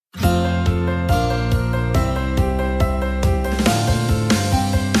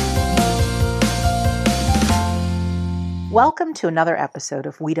Welcome to another episode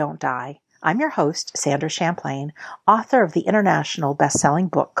of We Don't Die. I'm your host, Sandra Champlain, author of the international best-selling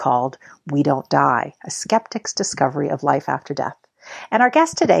book called We Don't Die, A Skeptic's Discovery of Life After Death. And our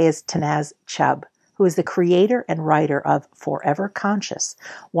guest today is Tanaaz Chubb, who is the creator and writer of Forever Conscious,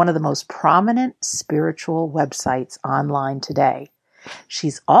 one of the most prominent spiritual websites online today.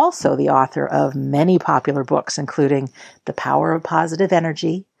 She's also the author of many popular books, including The Power of Positive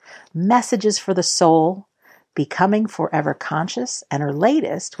Energy, Messages for the Soul, Becoming Forever Conscious, and her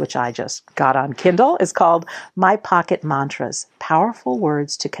latest, which I just got on Kindle, is called My Pocket Mantras, Powerful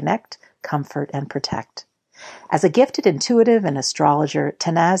Words to Connect, Comfort, and Protect. As a gifted intuitive and astrologer,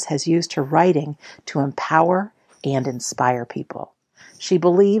 Tanaaz has used her writing to empower and inspire people. She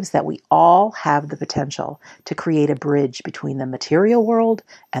believes that we all have the potential to create a bridge between the material world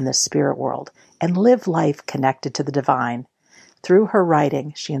and the spirit world and live life connected to the divine. Through her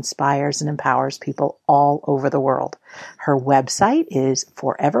writing, she inspires and empowers people all over the world. Her website is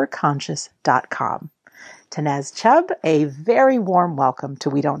foreverconscious.com. Tanaaz Chubb, a very warm welcome to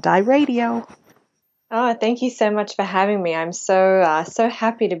We Don't Die Radio. Oh, thank you so much for having me. I'm so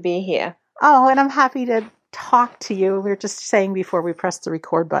happy to be here. Oh, and I'm happy to talk to you. We were just saying before we pressed the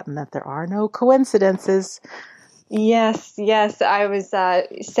record button that there are no coincidences. Yes. I was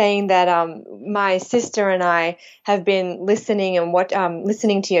saying that my sister and I have been listening and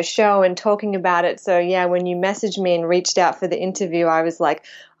listening to your show and talking about it. So yeah, when you messaged me and reached out for the interview, I was like,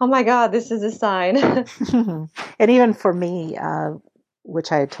 oh my God, this is a sign. And even for me,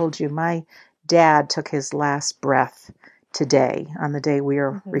 which I had told you, my dad took his last breath today on the day we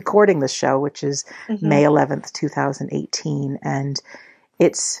are recording the show, which is May 11th, 2018. And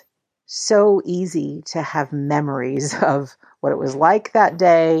it's so easy to have memories of what it was like that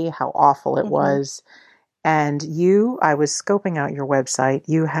day, how awful it was. And I was scoping out your website.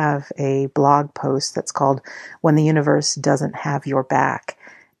 You have a blog post that's called When the Universe Doesn't Have Your Back.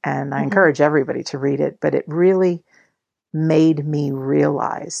 And I encourage everybody to read it, but it really made me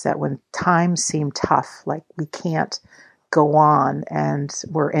realize that when times seem tough, like we can't go on and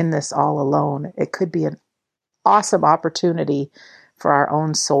we're in this all alone, it could be an awesome opportunity for our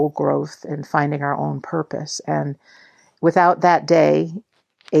own soul growth and finding our own purpose. And without that day,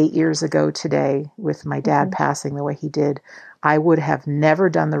 8 years ago today, with my dad passing the way he did, I would have never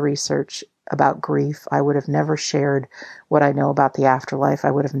done the research about grief. I would have never shared what I know about the afterlife.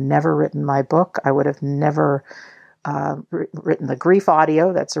 I would have never written my book. I would have never written the grief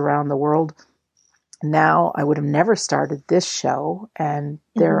audio that's around the world. Now, I would have never started this show. And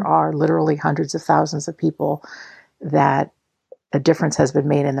there are literally hundreds of thousands of people that a difference has been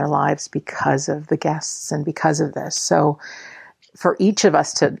made in their lives because of the guests and because of this. So for each of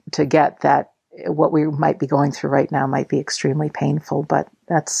us to get that, what we might be going through right now might be extremely painful, but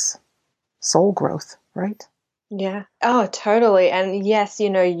that's soul growth, right? Yeah. Oh, totally. And yes,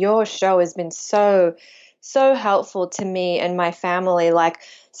 your show has been so helpful to me and my family.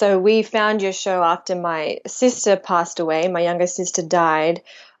 So we found your show after my sister passed away. My younger sister died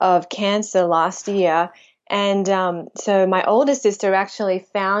of cancer last year. And so my older sister actually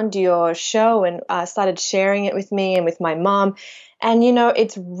found your show and started sharing it with me and with my mom. And,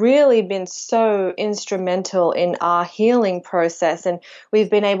 it's really been so instrumental in our healing process. And we've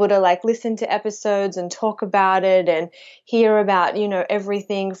been able to listen to episodes and talk about it and hear about,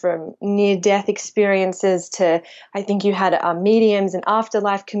 everything from near-death experiences to, I think you had mediums and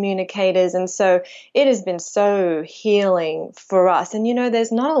afterlife communicators. And so it has been so healing for us. And,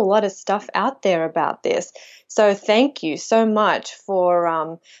 there's not a lot of stuff out there about this. So thank you so much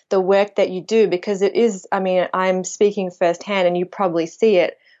for the work that you do, because it is, I'm speaking firsthand and you probably see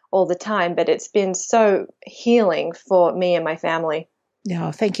it all the time, but it's been so healing for me and my family.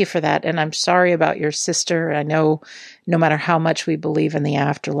 No, thank you for that. And I'm sorry about your sister. I know no matter how much we believe in the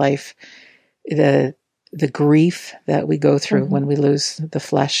afterlife, the grief that we go through when we lose the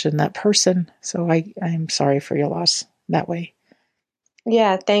flesh and that person. So I'm sorry for your loss that way.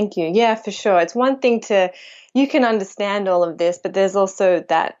 Yeah, thank you. Yeah, for sure. It's one thing you can understand all of this, but there's also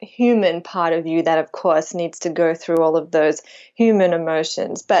that human part of you that, of course, needs to go through all of those human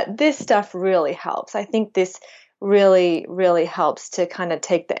emotions. But this stuff really helps. I think this really, really helps to kind of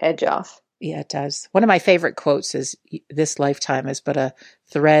take the edge off. Yeah, it does. One of my favorite quotes is, "This lifetime is but a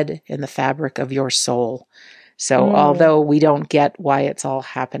thread in the fabric of your soul." So although we don't get why it's all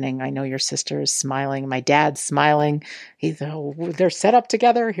happening, I know your sister is smiling. My dad's smiling. They're set up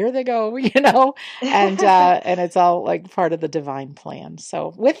together. Here they go, and it's all like part of the divine plan.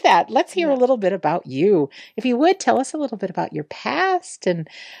 So with that, let's hear a little bit about you. If you would tell us a little bit about your past and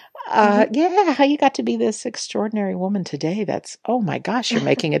how you got to be this extraordinary woman today. That's, oh my gosh, you're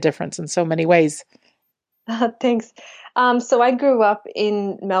making a difference in so many ways. Thanks. So I grew up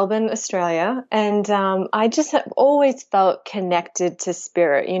in Melbourne, Australia, and I just have always felt connected to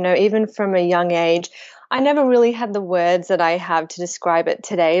spirit, even from a young age. I never really had the words that I have to describe it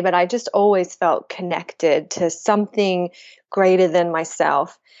today, but I just always felt connected to something greater than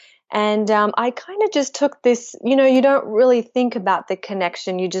myself. And I kind of just took this, you don't really think about the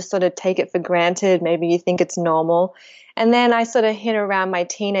connection. You just sort of take it for granted. Maybe you think it's normal. And then I sort of hit around my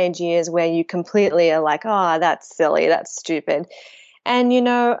teenage years where you completely are like, oh, that's silly, that's stupid. And,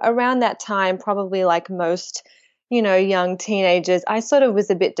 around that time, probably like most, young teenagers, I sort of was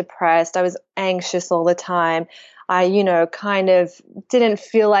a bit depressed. I was anxious all the time. I, kind of didn't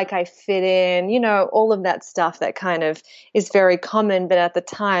feel like I fit in, all of that stuff that kind of is very common. But at the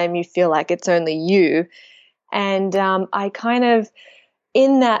time, you feel like it's only you. And I kind of,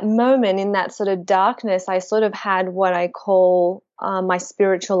 in that moment, in that sort of darkness, I sort of had what I call my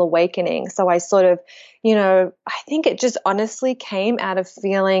spiritual awakening. So I sort of, I think it just honestly came out of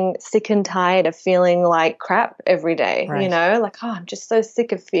feeling sick and tired of feeling like crap every day, Right. like, oh, I'm just so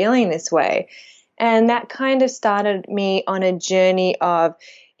sick of feeling this way. And that kind of started me on a journey of,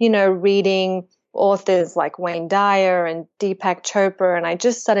 reading authors like Wayne Dyer and Deepak Chopra. And I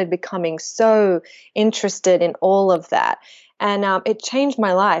just started becoming so interested in all of that. And it changed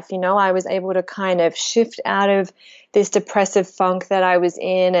my life. I was able to kind of shift out of this depressive funk that I was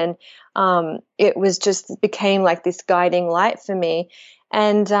in. And it was just became like this guiding light for me.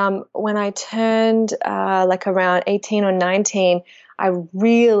 And when I turned like around 18 or 19, I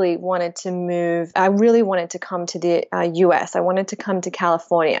really wanted to move. I really wanted to come to the US. I wanted to come to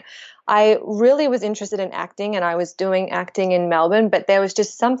California. I really was interested in acting, and I was doing acting in Melbourne, but there was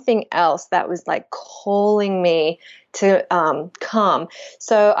just something else that was like calling me to come.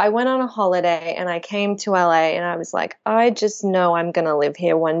 So I went on a holiday and I came to LA, and I was like, I just know I'm going to live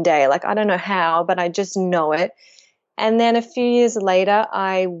here one day. Like, I don't know how, but I just know it. And then a few years later,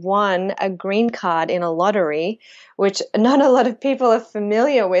 I won a green card in a lottery, which not a lot of people are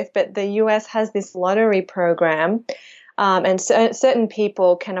familiar with, but the US has this lottery program, and certain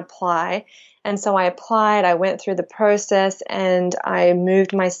people can apply. And so I applied, I went through the process, and I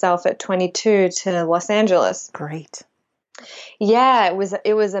moved myself at 22 to Los Angeles. Great. Yeah,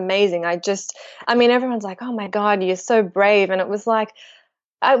 it was amazing. I mean, everyone's like, "Oh my God, you're so brave." And it was like,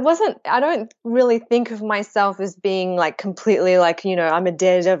 I don't really think of myself as being like completely like, I'm a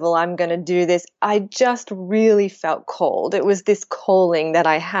daredevil, I'm going to do this. I just really felt called. It was this calling that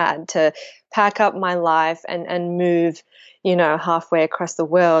I had to pack up my life and move, halfway across the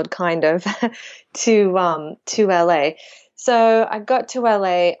world kind of to LA. So I got to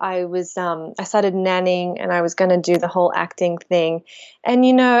LA. I started nannying, and I was going to do the whole acting thing. And,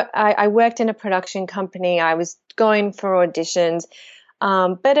 I worked in a production company. I was going for auditions.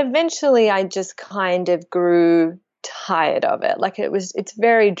 But eventually I just kind of grew tired of it. Like it's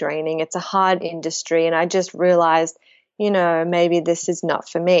very draining. It's a hard industry. And I just realized, maybe this is not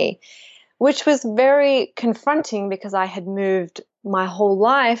for me, which was very confronting because I had moved my whole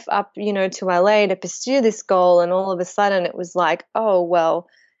life up, to LA to pursue this goal. And all of a sudden it was like, oh, well,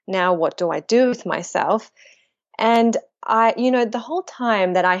 now what do I do with myself? And the whole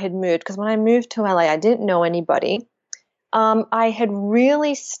time that I had moved, because when I moved to LA, I didn't know anybody. I had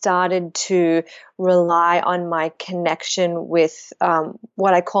really started to rely on my connection with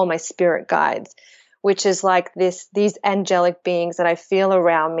what I call my spirit guides, which is like these angelic beings that I feel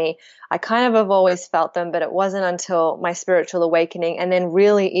around me. I kind of have always felt them, but it wasn't until my spiritual awakening, and then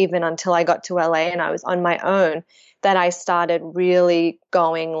really even until I got to LA and I was on my own, that I started really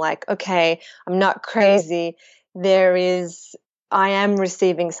going like, okay, I'm not crazy. I am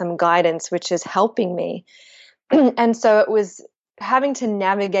receiving some guidance, which is helping me. And so it was having to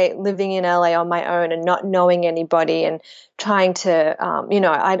navigate living in LA on my own and not knowing anybody, and trying to,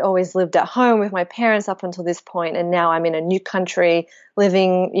 I'd always lived at home with my parents up until this point, and now I'm in a new country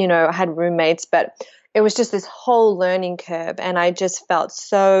living, I had roommates, but it was just this whole learning curve. And I just felt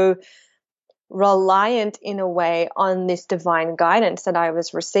so reliant in a way on this divine guidance that I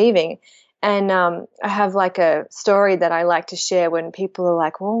was receiving. And I have like a story that I like to share when people are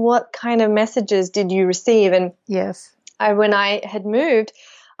like, well, what kind of messages did you receive? And Yes. when I had moved,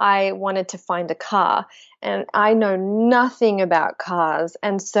 I wanted to find a car, and I know nothing about cars.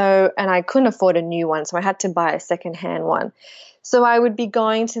 And I couldn't afford a new one. So I had to buy a secondhand one. So I would be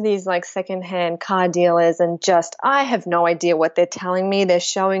going to these like secondhand car dealers, and I have no idea what they're telling me. They're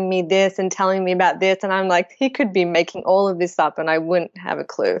showing me this and telling me about this. And I'm like, he could be making all of this up and I wouldn't have a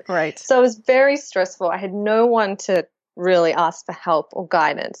clue. Right. So it was very stressful. I had no one to really ask for help or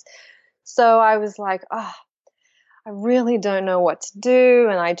guidance. So I was like, oh, I really don't know what to do,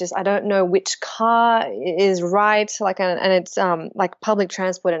 and I don't know which car is right. Like, and it's like public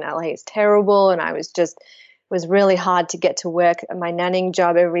transport in LA is terrible, and it was really hard to get to work at my nannying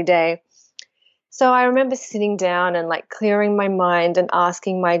job every day. So I remember sitting down and like clearing my mind and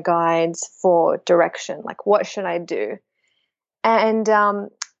asking my guides for direction, like what should I do? And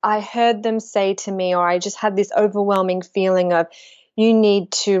I heard them say to me, or I just had this overwhelming feeling of, you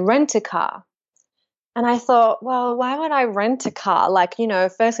need to rent a car. And I thought, well, why would I rent a car? Like,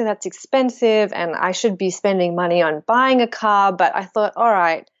 firstly, that's expensive and I should be spending money on buying a car. But I thought, all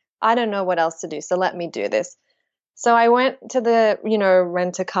right, I don't know what else to do, so let me do this. So I went to the,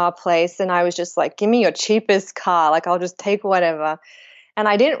 rent a car place, and I was just like, give me your cheapest car. Like, I'll just take whatever. And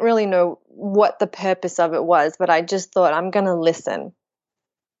I didn't really know what the purpose of it was, but I just thought, I'm going to listen.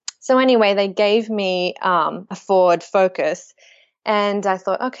 So anyway, they gave me a Ford Focus, and I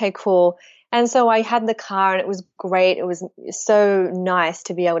thought, okay, cool. And so I had the car, and it was great. It was so nice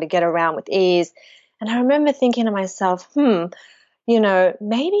to be able to get around with ease. And I remember thinking to myself,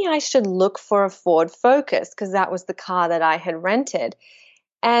 maybe I should look for a Ford Focus, because that was the car that I had rented.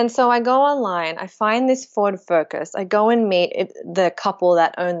 And so I go online, I find this Ford Focus, I go and meet the couple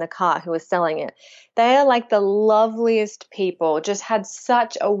that owned the car who was selling it. They are like the loveliest people, just had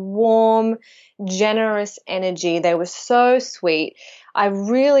such a warm, generous energy. They were so sweet. I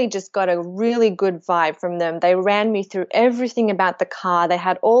really just got a really good vibe from them. They ran me through everything about the car. They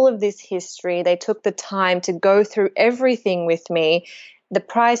had all of this history. They took the time to go through everything with me. The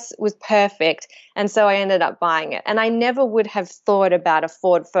price was perfect, and so I ended up buying it. And I never would have thought about a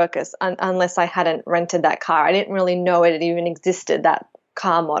Ford Focus unless I hadn't rented that car. I didn't really know it even existed, that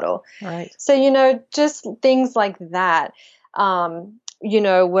car model. Right. So, just things like that,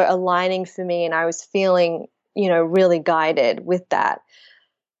 were aligning for me, and I was feeling, really guided with that.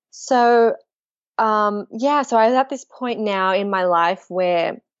 So, so I was at this point now in my life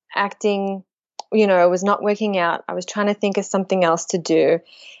where acting, was not working out. I was trying to think of something else to do.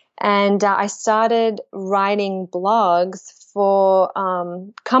 And I started writing blogs for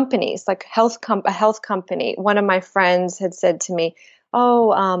companies, like a health company. One of my friends had said to me,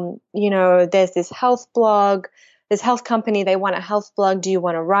 oh, there's this health blog, this health company, they want a health blog. Do you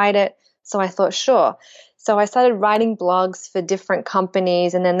want to write it? So I thought, sure. So I started writing blogs for different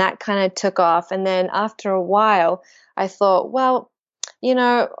companies, and then that kind of took off. And then after a while, I thought, well,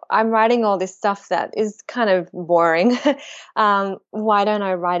 I'm writing all this stuff that is kind of boring. Why don't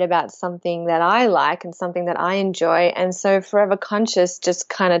I write about something that I like and something that I enjoy? And so Forever Conscious just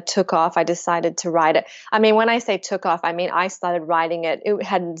kind of took off. I decided to write it. I mean, when I say took off, I mean, I started writing it. It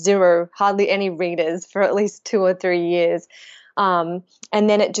had hardly any readers for at least 2 or 3 years. And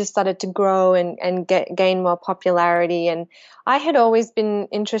then it just started to grow and gain more popularity. And I had always been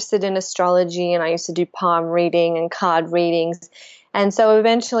interested in astrology, and I used to do palm reading and card readings. And so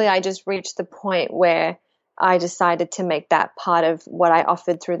eventually I just reached the point where I decided to make that part of what I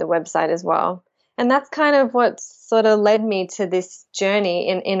offered through the website as well. And that's kind of what sort of led me to this journey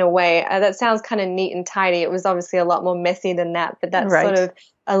in a way. That sounds kind of neat and tidy. It was obviously a lot more messy than that, but that's Right. sort of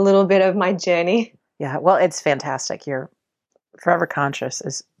a little bit of my journey. Yeah, well, it's fantastic. You're Forever Conscious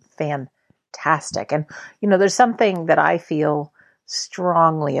is fantastic. And, there's something that I feel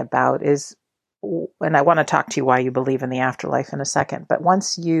strongly about is, and I want to talk to you why you believe in the afterlife in a second, but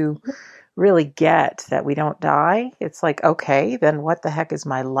once you really get that we don't die, it's like, okay, then what the heck is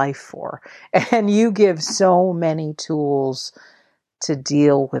my life for? And you give so many tools to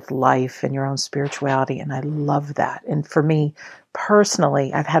deal with life and your own spirituality, and I love that. And for me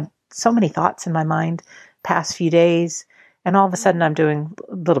personally, I've had so many thoughts in my mind past few days, and all of a sudden I'm doing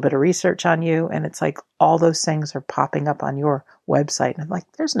a little bit of research on you, and it's like all those things are popping up on your website. And I'm like,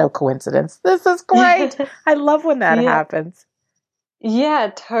 there's no coincidence. This is great. I love when that happens. Yeah,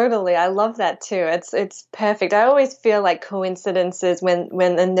 totally. I love that too. It's perfect. I always feel like coincidences when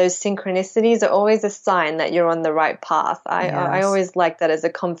and those synchronicities are always a sign that you're on the right path. I always like that as a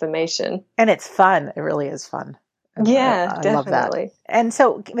confirmation. And it's fun. It really is fun. Yeah, I definitely. love that. And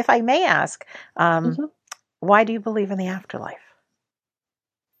so if I may ask, why do you believe in the afterlife?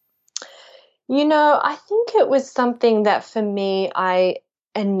 I think it was something that for me, I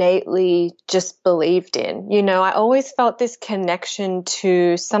innately just believed in. I always felt this connection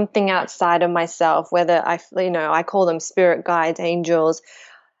to something outside of myself, whether I call them spirit guides, angels.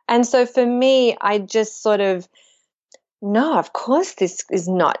 And so for me, I just sort of, no, of course this is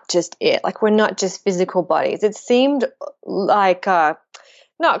not just it. Like, we're not just physical bodies. It seemed like,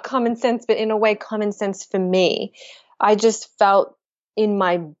 not common sense, but in a way common sense for me. I just felt in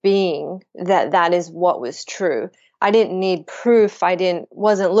my being that is what was true. I didn't need proof.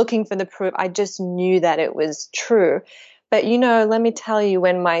 Wasn't looking for the proof. I just knew that it was true. But, let me tell you,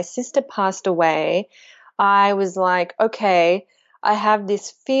 when my sister passed away, I was like, okay, I have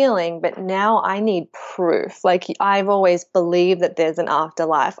this feeling, but now I need proof. Like, I've always believed that there's an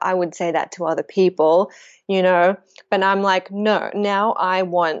afterlife. I would say that to other people, but I'm like, no, now I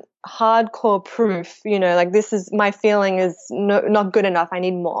want hardcore proof, like this is my feeling is not good enough. I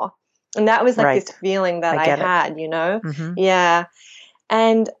need more. And that was like this feeling that I had, Mm-hmm. Yeah.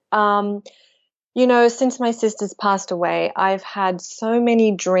 And, since my sister's passed away, I've had so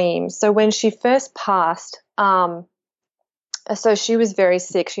many dreams. So when she first passed, so she was very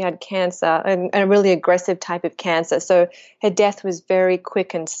sick. She had cancer, and a really aggressive type of cancer. So her death was very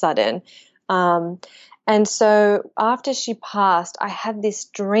quick and sudden. And so after she passed, I had this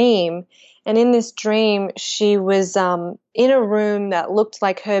dream. And in this dream, she was in a room that looked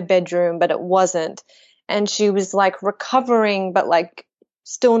like her bedroom, but it wasn't. And she was like recovering, but like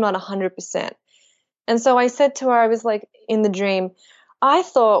still not 100%. And so I said to her, I was like, in the dream, I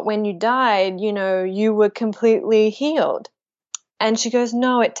thought when you died, you were completely healed. And she goes,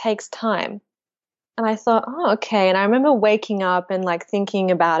 no, it takes time. And I thought, oh, okay. And I remember waking up and like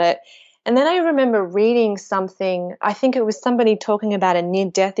thinking about it. And then I remember reading something. I think it was somebody talking about a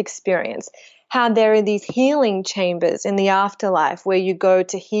near-death experience, how there are these healing chambers in the afterlife where you go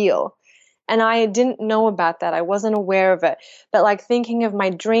to heal. And I didn't know about that. I wasn't aware of it. But like thinking of my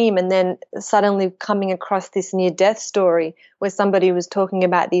dream and then suddenly coming across this near-death story where somebody was talking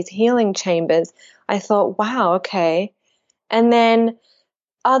about these healing chambers, I thought, wow, okay. And then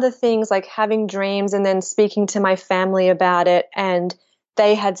other things like having dreams and then speaking to my family about it, and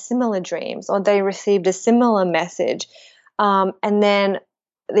they had similar dreams or they received a similar message. And then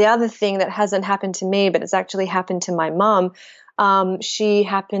the other thing that hasn't happened to me, but it's actually happened to my mom, she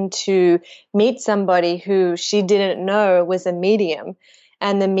happened to meet somebody who she didn't know was a medium,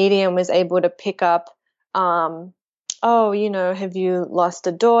 and the medium was able to pick up, have you lost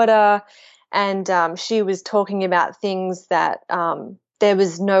a daughter? And she was talking about things that there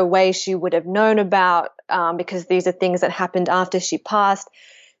was no way she would have known about because these are things that happened after she passed.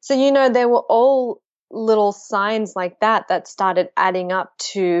 So, there were all little signs like that started adding up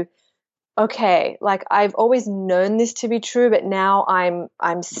to, okay, like I've always known this to be true, but now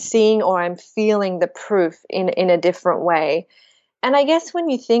I'm seeing or I'm feeling the proof in a different way. And I guess when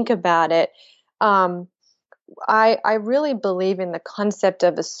you think about it, I really believe in the concept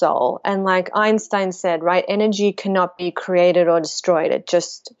of a soul. And like Einstein said, right, energy cannot be created or destroyed. It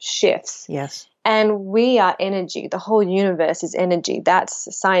just shifts. Yes. And we are energy. The whole universe is energy. That's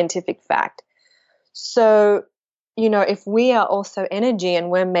a scientific fact. So, if we are also energy and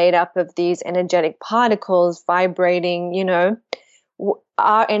we're made up of these energetic particles vibrating,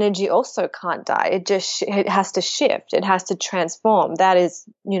 our energy also can't die. It has to shift. It has to transform. That is,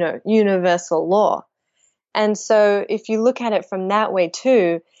 universal law. And so if you look at it from that way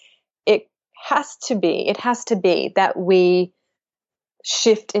too, it has to be that we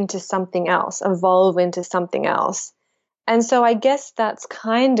shift into something else, evolve into something else. And so I guess that's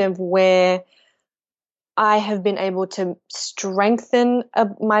kind of where I have been able to strengthen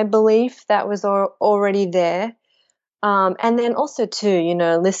my belief that was already there. And then also too,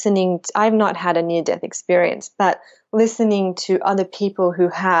 I've not had a near-death experience, but listening to other people who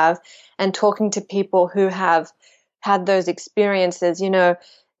have and talking to people who have had those experiences,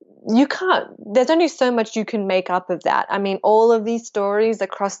 there's only so much you can make up of that. I mean, all of these stories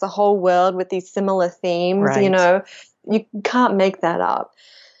across the whole world with these similar themes, right. You can't make that up.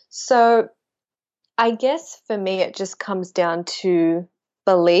 So I guess for me, it just comes down to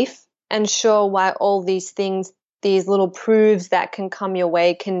belief. And sure, why all these things, these little proofs that can come your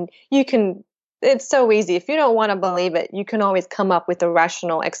way, it's so easy. If you don't want to believe it, you can always come up with a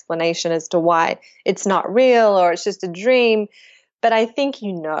rational explanation as to why it's not real or it's just a dream. But I think,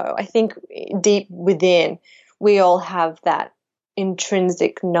 I think deep within, we all have that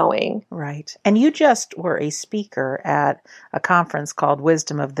intrinsic knowing. Right. And you just were a speaker at a conference called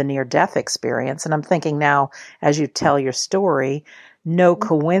Wisdom of the Near-Death Experience. And I'm thinking now, as you tell your story, no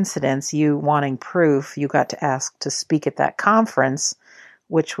coincidence, you wanting proof, you got to ask to speak at that conference,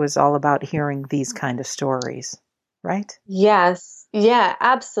 which was all about hearing these kind of stories, right? Yes. Yeah,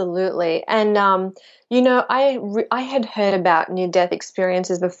 absolutely. And, I had heard about near-death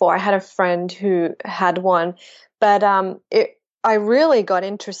experiences before. I had a friend who had one, but I really got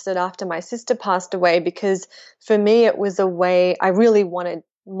interested after my sister passed away because for me it was a way I really wanted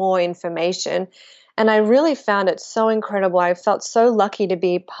more information. And I really found it so incredible. I felt so lucky to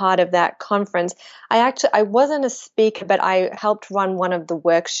be part of that conference. I wasn't a speaker, but I helped run one of the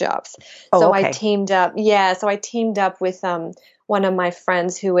workshops. Oh, So I okay. teamed up, so I teamed up with one of my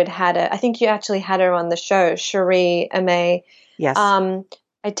friends who I think you actually had her on the show, Cherie Amay. Yes. Um,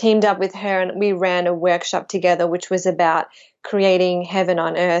 I teamed up with her and we ran a workshop together, which was about creating heaven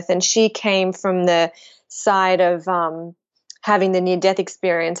on earth. And she came from the side of having the near-death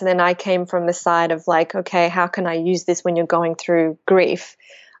experience, and then I came from the side of like, okay, how can I use this when you're going through grief,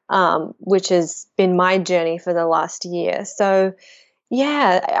 which has been my journey for the last year. So,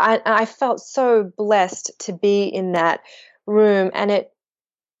 yeah, I felt so blessed to be in that room, and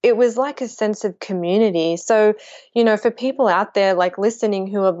it was like a sense of community. So, for people out there like listening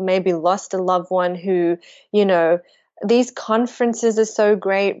who have maybe lost a loved one who, you know, these conferences are so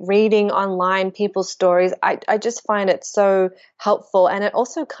great, reading online people's stories. I just find it so helpful. And it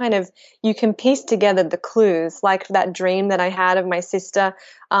also kind of, you can piece together the clues, like that dream that I had of my sister.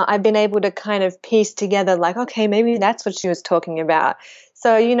 I've been able to kind of piece together like, okay, maybe that's what she was talking about.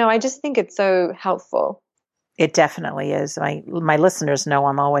 So, I just think it's so helpful. It definitely is. My listeners know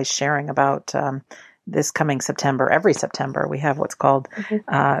I'm always sharing about this coming September. Every September, we have what's called Mhm.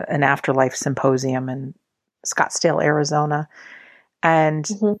 an afterlife symposium in Scottsdale, Arizona. And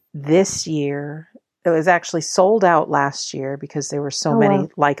Mhm. this year, it was actually sold out last year because there were so Oh, many wow.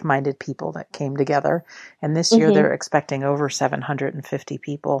 like-minded people that came together. And this year, Mhm. they're expecting over 750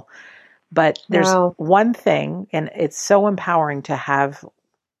 people. But there's Wow. one thing, and it's so empowering to have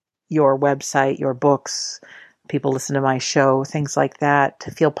your website, your books, people listen to my show, things like that, to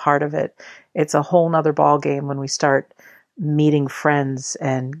feel part of it. It's a whole nother ball game when we start meeting friends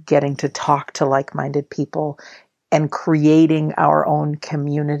and getting to talk to like-minded people and creating our own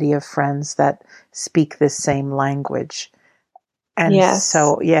community of friends that speak this same language. And Yes.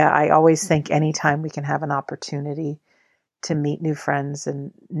 so, yeah, I always think anytime we can have an opportunity to meet new friends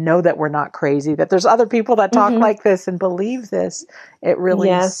and know that we're not crazy, that there's other people that talk Mhm. like this and believe this, it really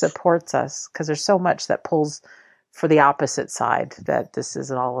Yes. supports us because there's so much that pulls for the opposite side, that this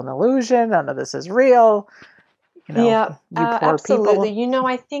is all an illusion, none of this is real, Yeah, you poor absolutely. people.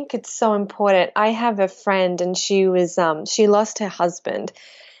 I think it's so important. I have a friend and she lost her husband,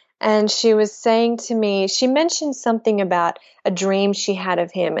 and she was saying to me, she mentioned something about a dream she had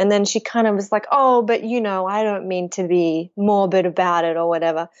of him, and then she kind of was like, "Oh, but I don't mean to be morbid about it or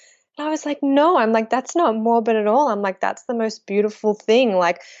whatever." And I was like, "No," I'm like, "That's not morbid at all." I'm like, "That's the most beautiful thing."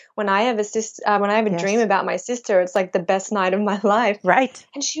 Like when I have a dream Yes. about my sister, it's like the best night of my life. Right.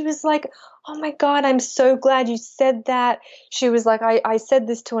 And she was like, "Oh my God, I'm so glad you said that." She was like, I said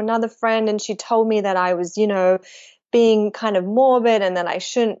this to another friend and she told me that I was, being kind of morbid and that I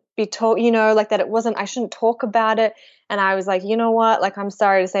shouldn't be like that I shouldn't talk about it. And I was like, you know what? Like, I'm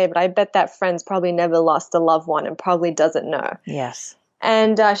sorry to say, but I bet that friend's probably never lost a loved one and probably doesn't know. Yes.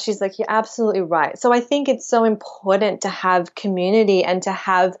 And she's like, you're absolutely right. So I think it's so important to have community and to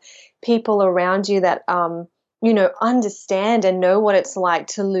have people around you that, understand and know what it's like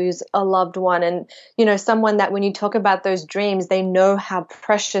to lose a loved one. And, someone that when you talk about those dreams, they know how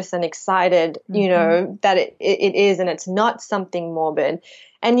precious and excited, Mm-hmm. that it is. And it's not something morbid.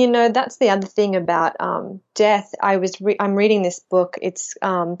 And, that's the other thing about death. I'm reading this book. It's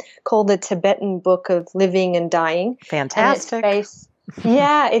called the Tibetan Book of Living and Dying. And Fantastic.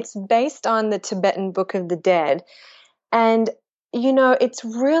 it's based on the Tibetan Book of the Dead. And, it's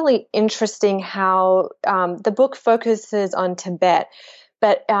really interesting how the book focuses on Tibet,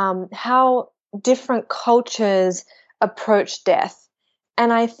 but how different cultures approach death.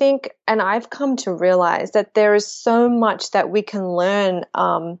 And I think, and I've come to realize that there is so much that we can learn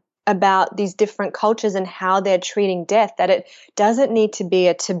about these different cultures and how they're treating death, that it doesn't need to be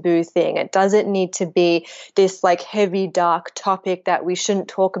a taboo thing. It doesn't need to be this like heavy, dark topic that we shouldn't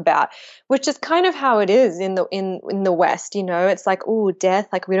talk about, which is kind of how it is in the West. It's like, oh, death,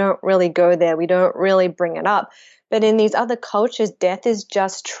 like we don't really go there. We don't really bring it up. But in these other cultures, death is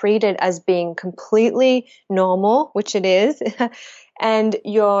just treated as being completely normal, which it is. And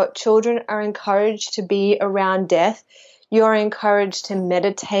your children are encouraged to be around death. You're encouraged to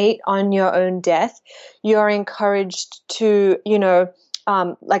meditate on your own death. You're encouraged to,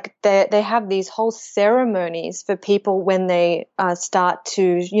 like they have these whole ceremonies for people when they start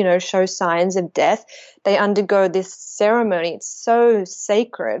to, show signs of death. They undergo this ceremony. It's so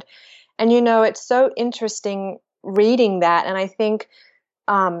sacred. And, it's so interesting reading that. And I think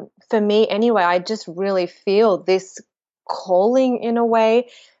for me anyway, I just really feel this calling in a way,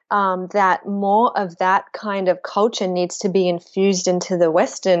 that more of that kind of culture needs to be infused into the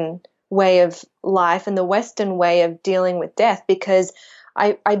Western way of life and the Western way of dealing with death, because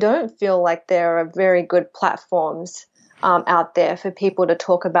I don't feel like there are very good platforms out there for people to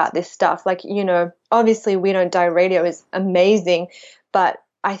talk about this stuff. Like, obviously We Don't Die Radio is amazing, but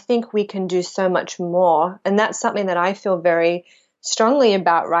I think we can do so much more. And that's something that I feel very strongly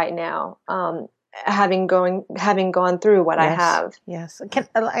about right now, having gone through what I have. Yes. Can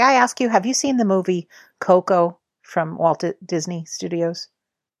I ask you, have you seen the movie Coco from Walt Disney Studios?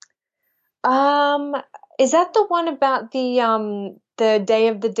 Is that the one about the Day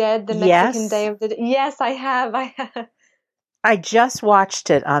of the Dead, the Mexican Day of the Dead? Yes, I have. I just watched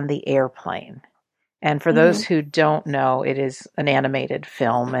it on the airplane. And for those who don't know, it is an animated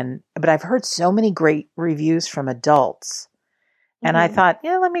film, but I've heard so many great reviews from adults. And I thought,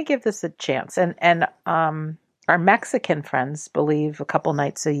 let me give this a chance. And our Mexican friends believe a couple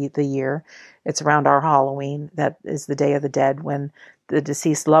nights the year, it's around our Halloween, that is the Day of the Dead, when the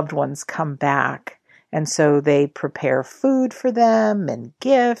deceased loved ones come back. And so they prepare food for them and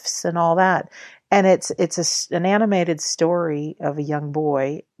gifts and all that. And it's an animated story of a young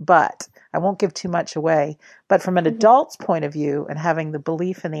boy, but I won't give too much away. But from an adult's point of view and having the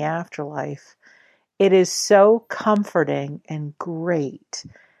belief in the afterlife, it is so comforting and great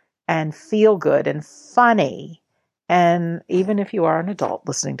and feel good and funny. And even if you are an adult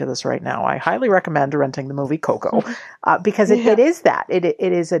listening to this right now, I highly recommend renting the movie Coco because it is that. It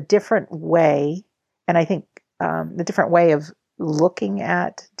is a different way. And I think a different way of looking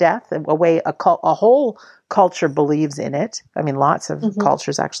at death, a whole culture believes in it. I mean, lots of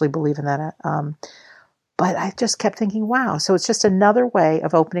cultures actually believe in that. But I just kept thinking, wow. So it's just another way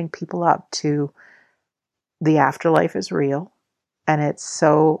of opening people up to the afterlife is real. And it's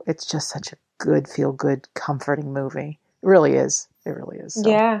just such a good, feel good, comforting movie. It really is. It really is. So.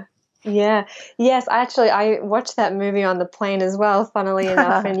 Yeah. Yeah. Yes, actually, I watched that movie on the plane as well, funnily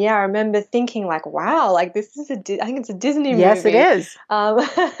enough. And I remember thinking like, wow, like this is I think it's a Disney movie. Yes, it is.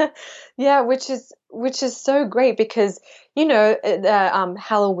 Which is so great because,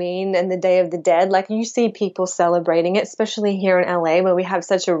 Halloween and the Day of the Dead, like you see people celebrating it, especially here in LA where we have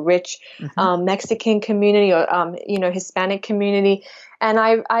such a rich Mexican community or, Hispanic community. And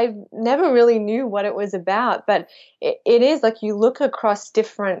I never really knew what it was about, but it is like you look across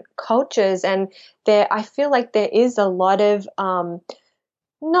different cultures and I feel like there is a lot of,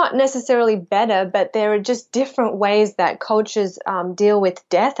 not necessarily better, but there are just different ways that cultures deal with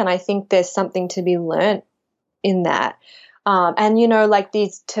death. And I think there's something to be learned in that. And, like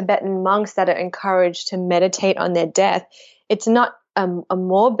these Tibetan monks that are encouraged to meditate on their death, it's not a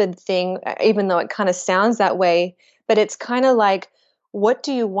morbid thing, even though it kind of sounds that way, but it's kind of like, what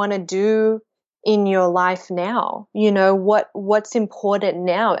do you want to do in your life now? What's important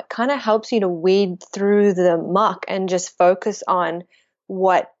now? It kind of helps you to weed through the muck and just focus on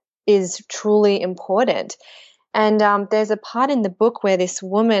what is truly important. And there's a part in the book where this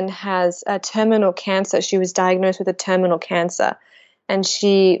woman has a terminal cancer. She was diagnosed with a terminal cancer. And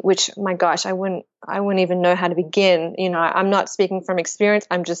which, my gosh, I wouldn't even know how to begin. I'm not speaking from experience.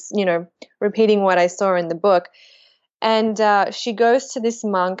 I'm just, repeating what I saw in the book. And she goes to this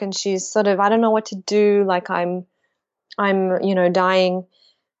monk and she's sort of, I don't know what to do. Like I'm, dying.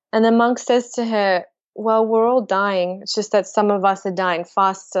 And the monk says to her, well, we're all dying. It's just that some of us are dying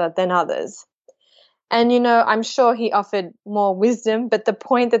faster than others. And, I'm sure he offered more wisdom, but the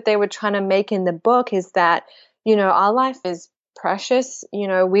point that they were trying to make in the book is that, our life is precious.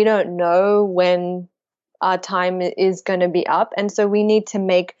 We don't know when our time is going to be up. And so we need to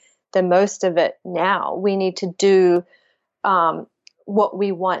make the most of it now. We need to do what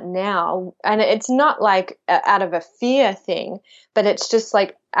we want now. And it's not like out of a fear thing, but it's just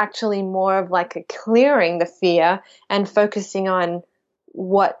like actually more of like a clearing the fear and focusing on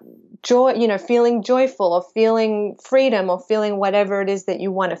what joy, feeling joyful or feeling freedom or feeling whatever it is that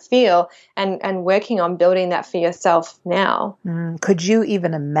you want to feel and working on building that for yourself now. Could you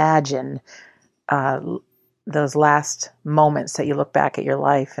even imagine those last moments that you look back at your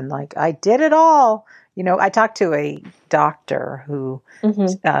life and like, I did it all? I talked to a doctor who, an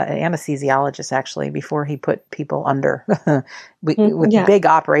anesthesiologist actually, before he put people under with big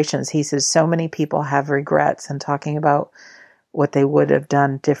operations. He says so many people have regrets and talking about what they would have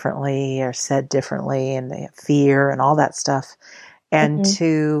done differently or said differently, and they have fear and all that stuff. And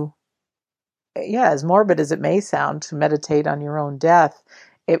as morbid as it may sound, to meditate on your own death,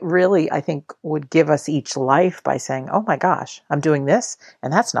 it really, I think, would give us each life by saying, oh my gosh, I'm doing this,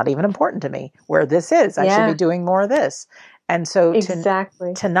 and that's not even important to me. Where this is, I should be doing more of this. And so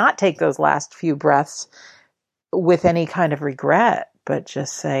to not take those last few breaths with any kind of regret, but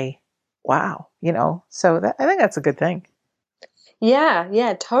just say, wow, so I think that's a good thing.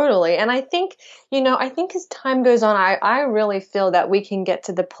 Yeah, totally. And I think, I think as time goes on, I really feel that we can get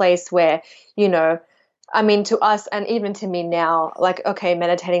to the place where, you know, I mean, to us and even to me now, like, okay,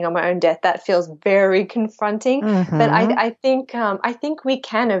 meditating on my own death, that feels very confronting. But Mm-hmm. I think we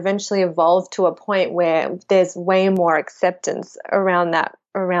can eventually evolve to a point where there's way more acceptance around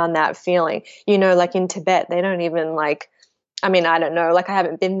that feeling. Like in Tibet, they don't even like, I mean, I don't know, like I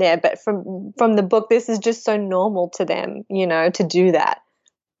haven't been there, but from the book, this is just so normal to them, to do that.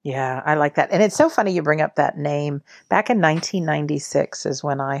 Yeah, I like that. And it's so funny you bring up that name. Back in 1996 is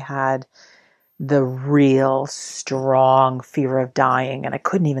when I had the real strong fear of dying, and I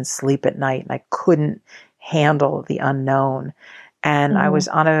couldn't even sleep at night, and I couldn't handle the unknown. And I Mm. was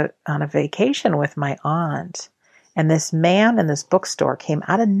on a vacation with my aunt, and this man in this bookstore came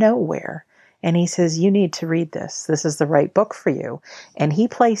out of nowhere, and he says, "You need to read this. This is the right book for you." And he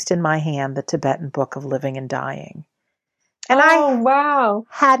placed in my hand the Tibetan Book of Living and Dying. And I Oh, wow.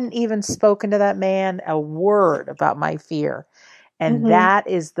 hadn't even spoken to that man a word about my fear. And Hmm. that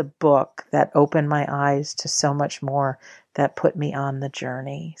is the book that opened my eyes to so much more, that put me on the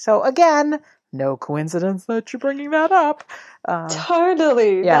journey. So again, no coincidence that you're bringing that up. Uh,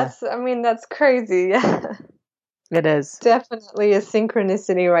 Totally. yeah, I mean, that's crazy. it is. Definitely a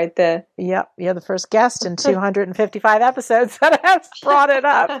synchronicity right there. Yep, you're the first guest in 255 episodes that has brought it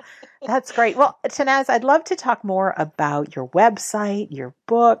up. That's great. Well, Tanaz, I'd love to talk more about your website, your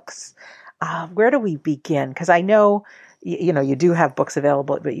books. Where do we begin? Because I know, you do have books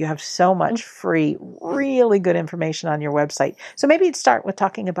available, but you have so much free, really good information on your website. So maybe you'd start with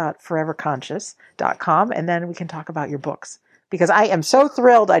talking about foreverconscious.com, and then we can talk about your books. Because I am so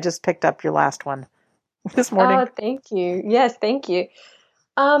thrilled I just picked up your last one this morning. Oh, thank you. Yes, thank you.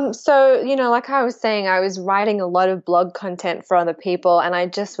 So, like I was saying, I was writing a lot of blog content for other people, and I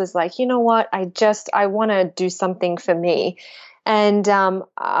just was like, you know what? I want to do something for me. And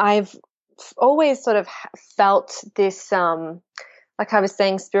I've always sort of felt this, like I was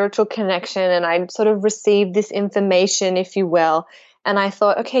saying, spiritual connection, and I sort of received this information, if you will. And I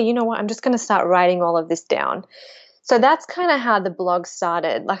thought, okay, you know what? I'm just going to start writing all of this down. So that's kind of how the blog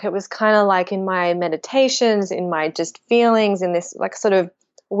started. Like it was kind of like in my meditations, in my just feelings, in this like sort of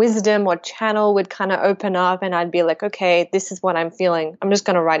wisdom or channel would kind of open up, and I'd be like, okay, this is what I'm feeling. I'm just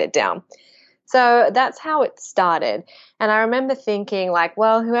going to write it down. So that's how it started. And I remember thinking like,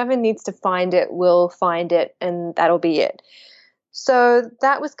 well, whoever needs to find it will find it, and that'll be it. So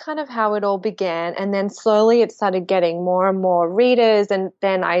that was kind of how it all began. And then slowly it started getting more and more readers. And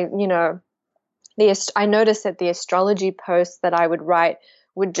then I noticed that the astrology posts that I would write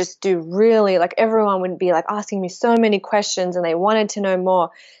would just do really like everyone would be like asking me so many questions, and they wanted to know more.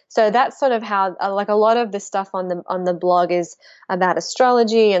 So that's sort of how like a lot of the stuff on the blog is about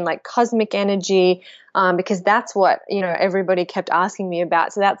astrology and like cosmic energy, because that's what everybody kept asking me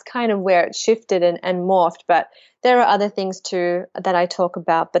about. So that's kind of where it shifted and morphed. But there are other things too that I talk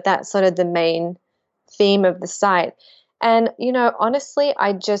about, but that's sort of the main theme of the site. And, honestly,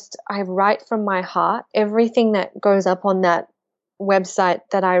 I write from my heart. Everything that goes up on that website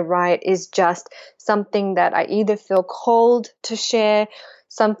that I write is just something that I either feel called to share,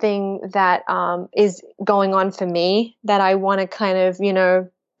 something that is going on for me that I want to kind of,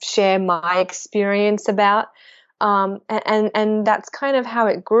 share my experience about. And that's kind of how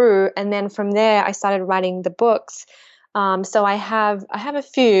it grew. And then from there, I started writing the books. So I have a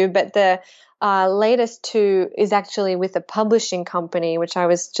few, but the latest two is actually with a publishing company, which I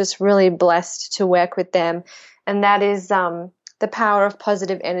was just really blessed to work with them. And that is The Power of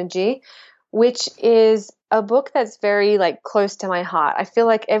Positive Energy, which is a book that's very like close to my heart. I feel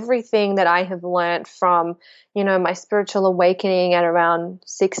like everything that I have learned from, my spiritual awakening at around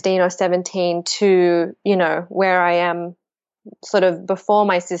 16 or 17 to, where I am sort of before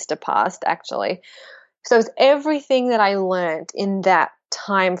my sister passed, actually. So it's everything that I learned in that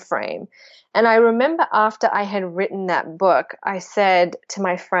time frame. And I remember after I had written that book, I said to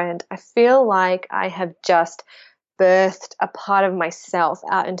my friend, I feel like I have just birthed a part of myself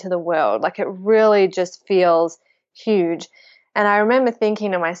out into the world. Like it really just feels huge. And I remember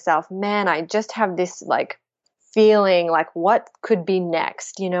thinking to myself, man, I just have this like feeling like what could be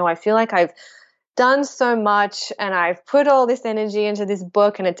next? I feel like I've done so much and I've put all this energy into this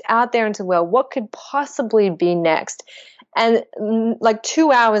book and it's out there into the world. What could possibly be next? And like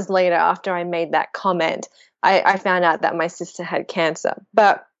 2 hours later, after I made that comment, I found out that my sister had cancer.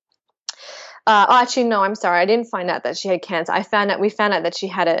 But actually, no, I'm sorry. I didn't find out that she had cancer. We found out that she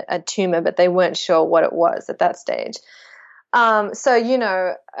had a tumor, but they weren't sure what it was at that stage.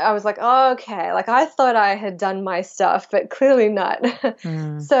 So, I was like, oh, okay, like I thought I had done my stuff, but clearly not.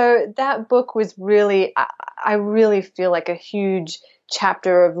 Mm. So that book was really, I really feel like a huge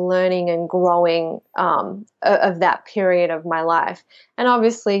chapter of learning and growing of that period of my life. And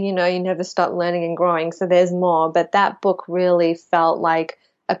obviously, you never stop learning and growing, so there's more. But that book really felt like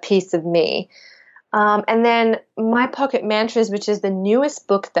a piece of me. And then My Pocket Mantras, which is the newest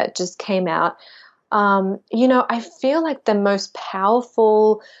book that just came out, I feel like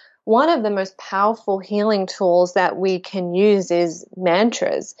one of the most powerful healing tools that we can use is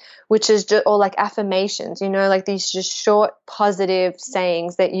mantras, which is just, or like affirmations, like these just short positive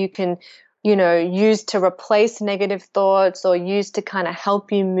sayings that you can, use to replace negative thoughts or use to kind of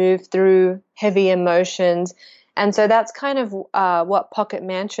help you move through heavy emotions. And so that's kind of what Pocket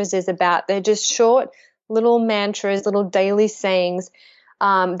Mantras is about. They're just short little mantras, little daily sayings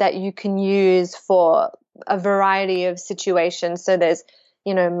that you can use for a variety of situations. So there's,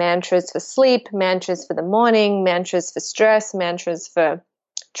 mantras for sleep, mantras for the morning, mantras for stress, mantras for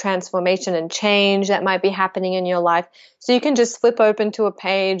transformation and change that might be happening in your life. So you can just flip open to a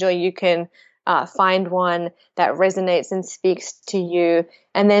page, or you can find one that resonates and speaks to you,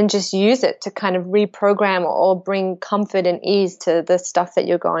 and then just use it to kind of reprogram or bring comfort and ease to the stuff that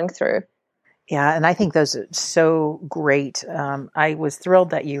you're going through. Yeah, and I think those are so great. I was thrilled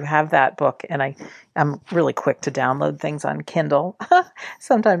that you have that book, and I'm really quick to download things on Kindle,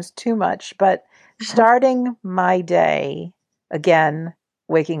 sometimes too much. But starting my day, again,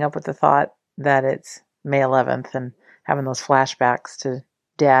 waking up with the thought that it's May 11th and having those flashbacks to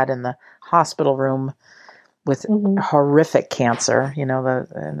Dad in the hospital room with horrific cancer,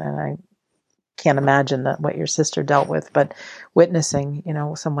 and I can't imagine what your sister dealt with, but witnessing,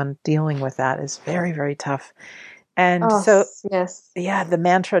 someone dealing with that is very, very tough. And so, yes. Yeah, the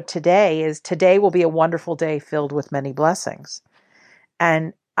mantra today is today will be a wonderful day filled with many blessings.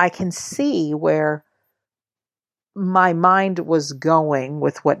 And I can see where my mind was going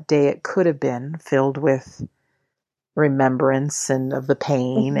with what day it could have been, filled with remembrance and of the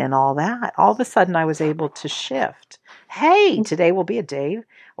pain and all that. All of a sudden I was able to shift. Hey, today will be a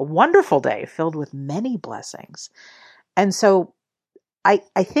wonderful day filled with many blessings. And so I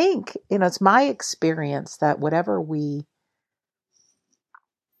think, it's my experience that whatever we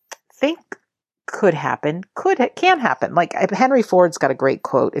think could happen, can happen. Like Henry Ford's got a great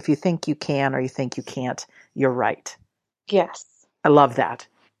quote: if you think you can or you think you can't, you're right. Yes. I love that.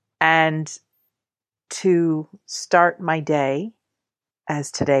 And to start my day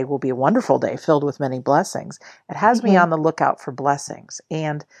as today will be a wonderful day filled with many blessings, it has me on the lookout for blessings.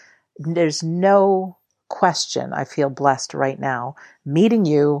 And there's no question I feel blessed right now meeting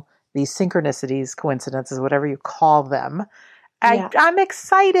you, these synchronicities, coincidences, whatever you call them. I'm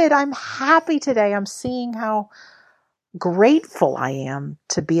excited. I'm happy today. I'm seeing how grateful I am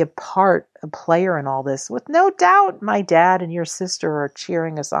to be a player in all this. With no doubt, my dad and your sister are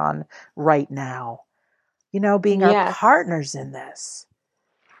cheering us on right now, being our partners in this.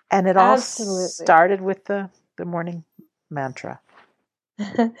 And it all started with the morning mantra.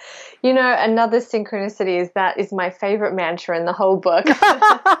 Another synchronicity is my favorite mantra in the whole book.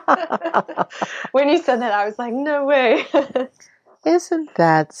 When you said that, I was like, no way. Isn't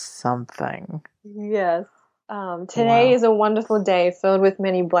that something? Yes. Today is a wonderful day filled with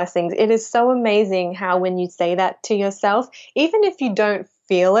many blessings. It is so amazing how when you say that to yourself, even if you don't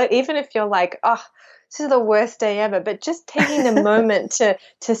feel it, even if you're like, oh, this is the worst day ever, but just taking the moment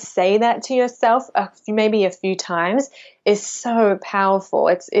to say that to yourself maybe a few times is so powerful.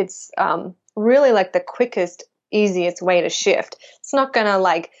 It's really like the quickest, easiest way to shift. It's not going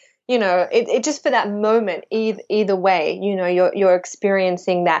to it just for that moment, either way, you're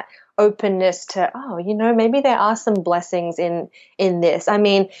experiencing that openness to, maybe there are some blessings in this. I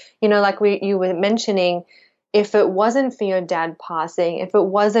mean, like you were mentioning, if it wasn't for your dad passing, if it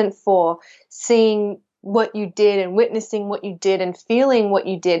wasn't for seeing what you did and witnessing what you did and feeling what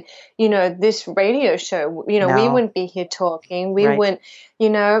you did, this radio show, we wouldn't be here talking. We wouldn't,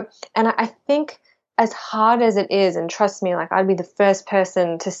 and I think as hard as it is, and trust me, like I'd be the first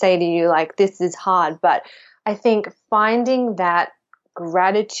person to say to you, like, this is hard, but I think finding that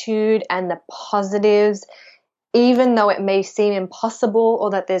gratitude and the positives, even though it may seem impossible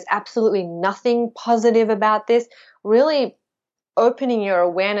or that there's absolutely nothing positive about this, really opening your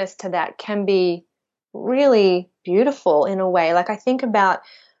awareness to that can be really beautiful in a way. Like I think about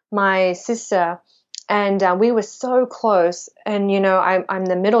my sister, and we were so close, and I'm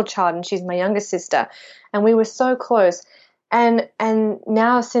the middle child and she's my younger sister, and we were so close. And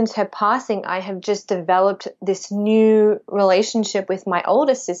now since her passing, I have just developed this new relationship with my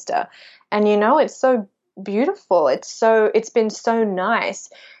older sister. And, it's so beautiful. It's been so nice.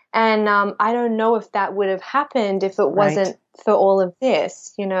 And I don't know if that would have happened if it wasn't for all of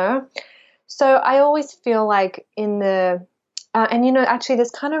this, So I always feel like in the, and actually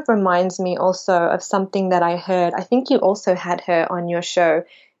this kind of reminds me also of something that I heard. I think you also had her on your show,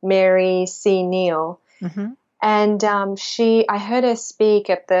 Mary C. Neal. Mm-hmm. And I heard her speak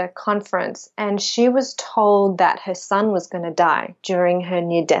at the conference, and she was told that her son was going to die during her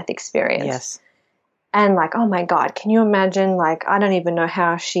near-death experience. Yes. And like, oh my God, can you imagine? Like, I don't even know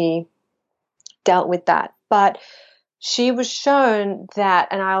how she dealt with that. But she was shown that,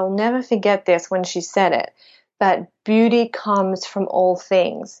 and I'll never forget this when she said it, but beauty comes from all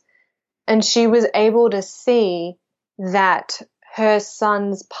things. And she was able to see that her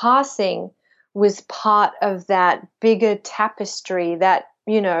son's passing was part of that bigger tapestry that,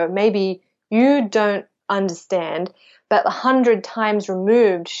 maybe you don't understand, but 100 times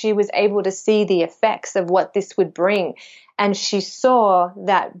removed, she was able to see the effects of what this would bring. And she saw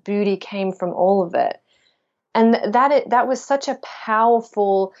that beauty came from all of it. And that was such a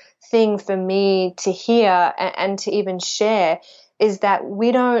powerful thing for me to hear and to even share, is that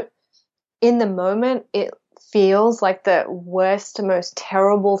we don't, in the moment, it feels like the worst, most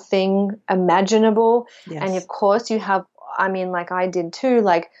terrible thing imaginable. Yes. And of course you have, I mean, like I did too,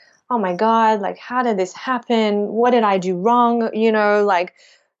 like, oh my God, like, how did this happen? What did I do wrong? Like,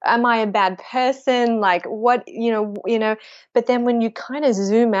 am I a bad person? Like, what, but then when you kind of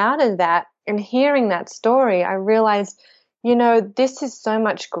zoom out of that and hearing that story, I realized, this is so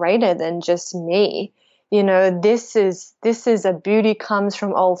much greater than just me. This is a beauty comes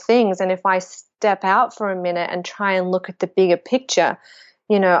from all things. And if I step out for a minute and try and look at the bigger picture,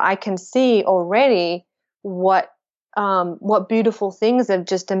 I can see already what beautiful things have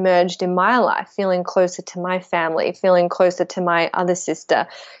just emerged in my life, feeling closer to my family, feeling closer to my other sister,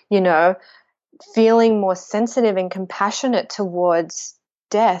 feeling more sensitive and compassionate towards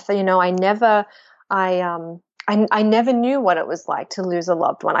death. I never knew what it was like to lose a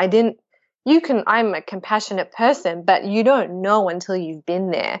loved one. I'm a compassionate person, but you don't know until you've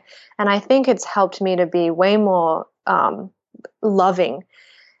been there. And I think it's helped me to be way more loving.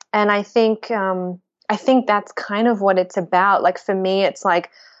 And I think that's kind of what it's about. Like for me, it's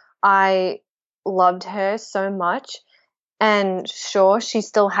like I loved her so much. And sure, she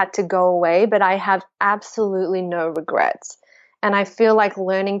still had to go away, but I have absolutely no regrets. And I feel like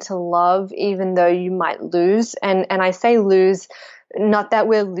learning to love, even though you might lose, and I say lose, not that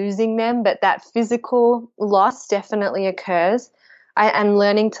we're losing them, but that physical loss definitely occurs. And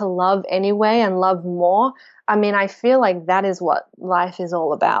learning to love anyway and love more. I mean, I feel like that is what life is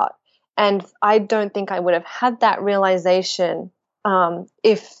all about. And I don't think I would have had that realization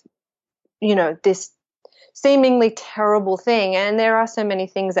if, this seemingly terrible thing. And there are so many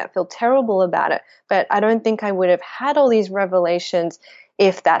things that feel terrible about it, but I don't think I would have had all these revelations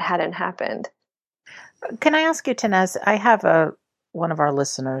if that hadn't happened. Can I ask you, Tanaaz, I have one of our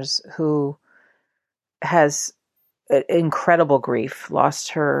listeners who has incredible grief,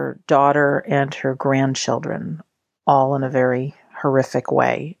 lost her daughter and her grandchildren all in a very horrific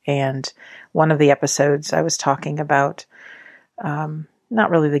way. And one of the episodes I was talking about, not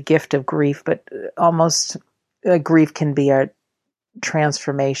really the gift of grief, but almost grief can be a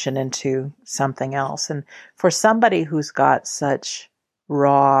transformation into something else. And for somebody who's got such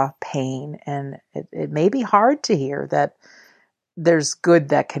raw pain, and it may be hard to hear that there's good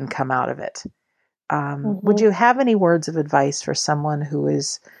that can come out of it. Would you have any words of advice for someone who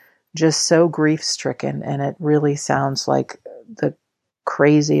is just so grief stricken, and it really sounds like the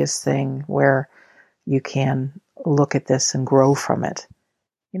craziest thing where you can look at this and grow from it?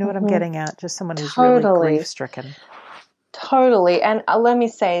 You know what I'm getting at? Just someone who's really grief stricken. Totally. And let me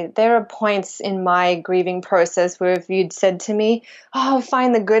say, there are points in my grieving process where if you'd said to me, oh,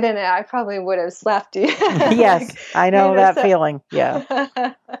 find the good in it, I probably would have slapped you. Yes, I know that feeling.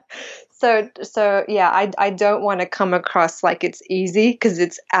 Yeah. So yeah, I don't want to come across like it's easy, because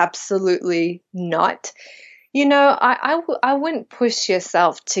it's absolutely not. I wouldn't push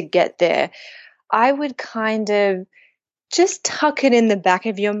yourself to get there. I would kind of just tuck it in the back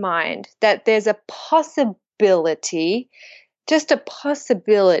of your mind that there's a possibility, just a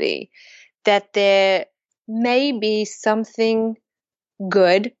possibility, that there may be something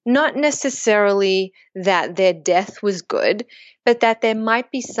good, not necessarily that their death was good, but that there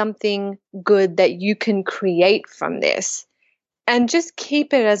might be something good that you can create from this. And just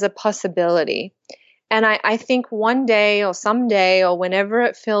keep it as a possibility. And I think one day or someday or whenever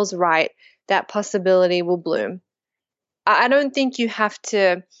it feels right, that possibility will bloom. I don't think you have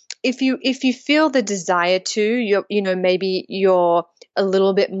to, if you feel the desire to, maybe you're a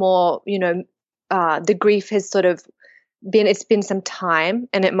little bit more, the grief has sort of it's been some time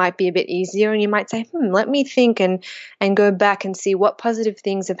and it might be a bit easier, and you might say, let me think and go back and see what positive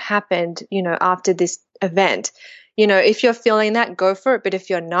things have happened, after this event. If you're feeling that, go for it. But if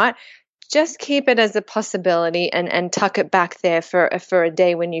you're not, just keep it as a possibility and tuck it back there for a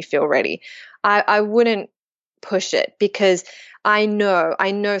day when you feel ready. I wouldn't push it, because I know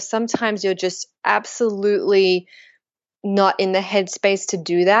sometimes you're just absolutely not in the headspace to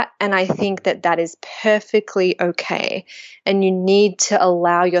do that. And I think that is perfectly okay. And you need to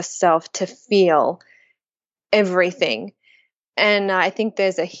allow yourself to feel everything. And I think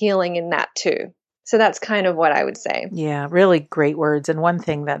there's a healing in that too. So that's kind of what I would say. Yeah, really great words. And one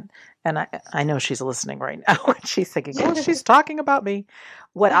thing that, and I know she's listening right now, and she's thinking, oh, she's talking about me.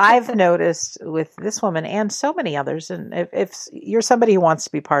 What I've noticed with this woman and so many others, and if you're somebody who wants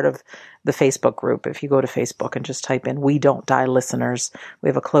to be part of the Facebook group, if you go to Facebook and just type in "We Don't Die Listeners," we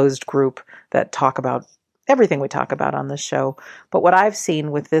have a closed group that talk about everything we talk about on this show. But what I've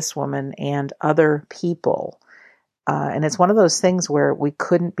seen with this woman and other people, and it's one of those things where we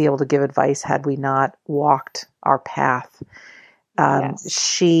couldn't be able to give advice had we not walked our path. Yes.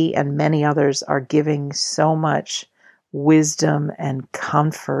 She and many others are giving so much wisdom and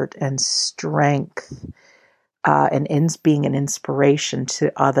comfort and strength, and being an inspiration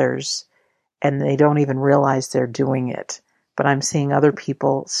to others, and they don't even realize they're doing it. But I'm seeing other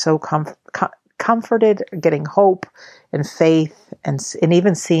people so comforted, getting hope and faith, and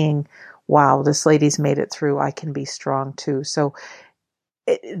even seeing, wow, this lady's made it through. I can be strong too. So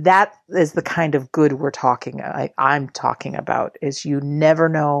that is the kind of good I'm talking about, is you never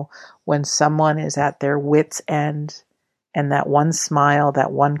know when someone is at their wit's end, and that one smile,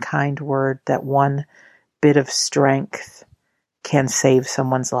 that one kind word, that one bit of strength can save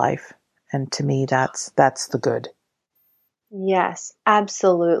someone's life. And to me, that's the good. Yes,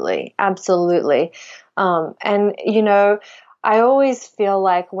 absolutely. Absolutely. And, I always feel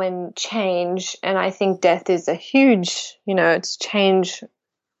like when change, and I think death is a huge, it's change,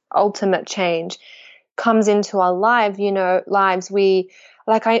 ultimate change, comes into our lives,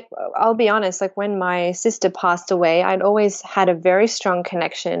 I'll be honest, like when my sister passed away, I'd always had a very strong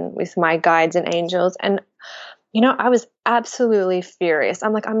connection with my guides and angels. And I was absolutely furious.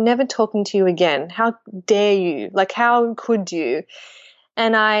 I'm like, I'm never talking to you again. How dare you? Like, how could you?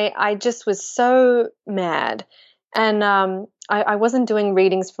 And I just was so mad. And I wasn't doing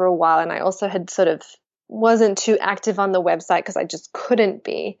readings for a while. And I also had sort of wasn't too active on the website because I just couldn't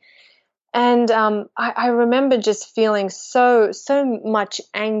be. And I remember just feeling so much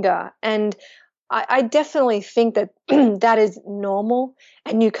anger. And I definitely think that that is normal,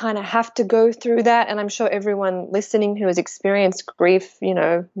 and you kind of have to go through that. And I'm sure everyone listening who has experienced grief,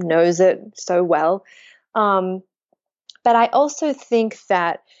 knows it so well. But I also think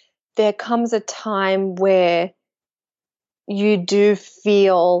that there comes a time where you do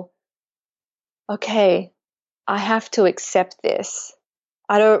feel, okay, I have to accept this.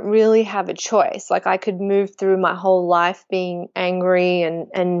 I don't really have a choice. Like, I could move through my whole life being angry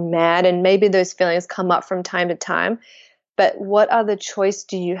and mad, and maybe those feelings come up from time to time. But what other choice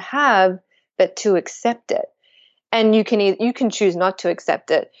do you have but to accept it? And you can choose not to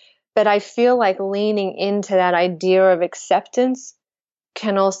accept it. But I feel like leaning into that idea of acceptance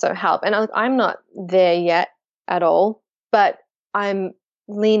can also help. And I'm not there yet at all, but I'm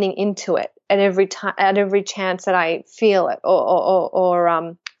leaning into it at every time, at every chance that I feel it,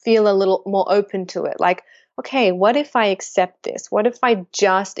 or feel a little more open to it. Like, okay, what if I accept this? What if I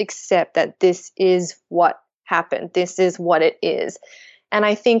just accept that this is what happened? This is what it is. And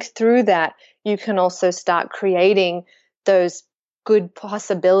I think through that, you can also start creating those good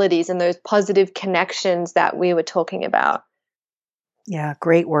possibilities and those positive connections that we were talking about. Yeah,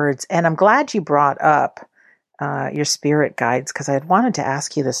 great words. And I'm glad you brought up your spirit guides, because I had wanted to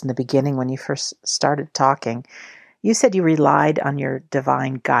ask you this in the beginning when you first started talking. You said you relied on your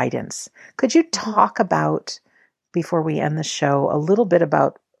divine guidance. Could you talk about, before we end the show, a little bit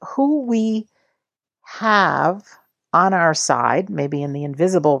about who we have on our side, maybe in the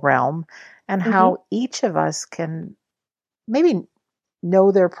invisible realm, and how each of us can maybe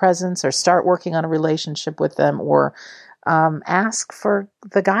know their presence or start working on a relationship with them, or ask for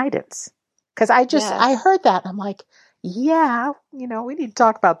the guidance? Because I heard that. I'm like, yeah, we need to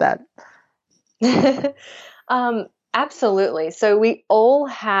talk about that. Absolutely. So we all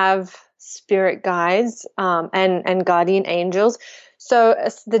have spirit guides, and guardian angels. So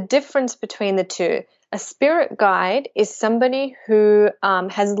the difference between the two, a spirit guide is somebody who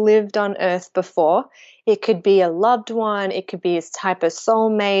has lived on earth before. It could be a loved one. It could be a type of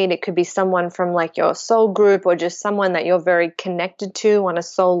soulmate. It could be someone from like your soul group, or just someone that you're very connected to on a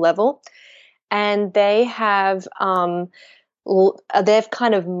soul level. and they've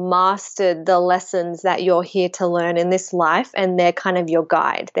kind of mastered the lessons that you're here to learn in this life, and they're kind of your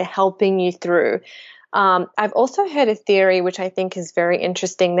guide. They're helping you through. I've also heard a theory, which I think is very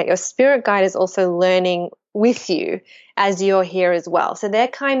interesting, that your spirit guide is also learning with you as you're here as well. So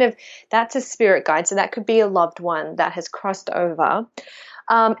that's a spirit guide. So that could be a loved one that has crossed over.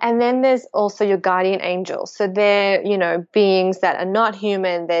 And then there's also your guardian angels. So they're, beings that are not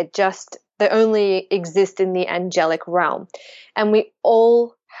human. They only exist in the angelic realm. And we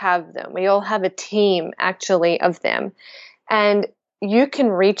all have them. We all have a team actually of them. And you can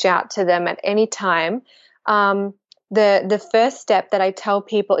reach out to them at any time. The first step that I tell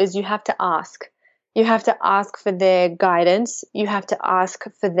people is you have to ask. You have to ask for their guidance. You have to ask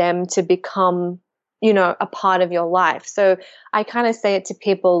for them to become, a part of your life. So I kind of say it to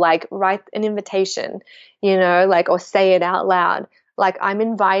people like, write an invitation, or say it out loud. Like, I'm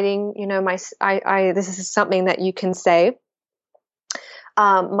inviting, this is something that you can say.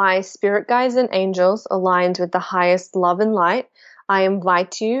 My spirit guides and angels aligned with the highest love and light. I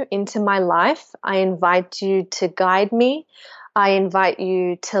invite you into my life. I invite you to guide me. I invite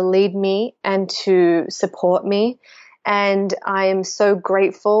you to lead me and to support me. And I am so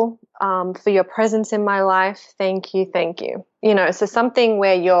grateful for your presence in my life. Thank you. Thank you. So something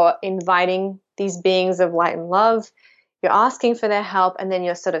where you're inviting these beings of light and love, you're asking for their help, and then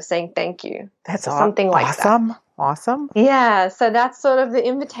you're sort of saying thank you. That's something like awesome. that. Awesome. Yeah. So that's sort of the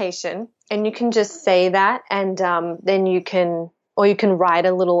invitation. And you can just say that, and then you can write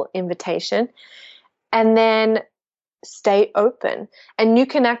a little invitation, and then stay open. And you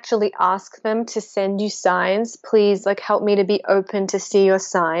can actually ask them to send you signs. Please, help me to be open to see your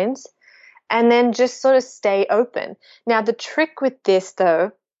signs. And then just sort of stay open. Now, the trick with this,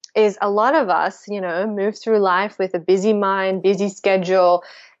 though, is a lot of us, move through life with a busy mind, busy schedule.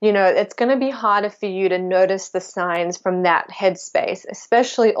 It's going to be harder for you to notice the signs from that headspace,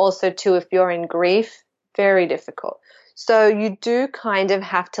 especially also too if you're in grief. Very difficult. So you do kind of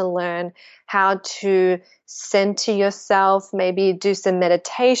have to learn how to center yourself, maybe do some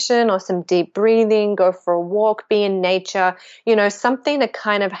meditation or some deep breathing, go for a walk, be in nature, something to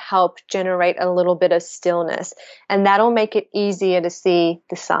kind of help generate a little bit of stillness. And that'll make it easier to see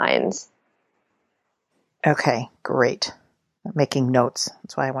the signs. Okay, great. I'm making notes.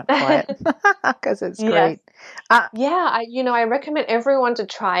 That's why I went quiet, because it's Yes. great. I recommend everyone to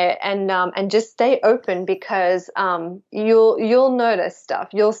try it and just stay open, because you'll notice stuff.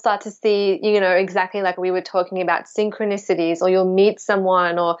 You'll start to see, exactly like we were talking about, synchronicities, or you'll meet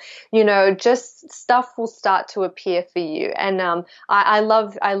someone, or just stuff will start to appear for you. And I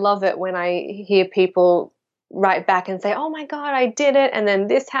love it when I hear people write back and say, "Oh my God, I did it, and then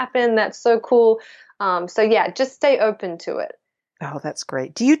this happened. That's so cool." So yeah, just stay open to it. Oh, that's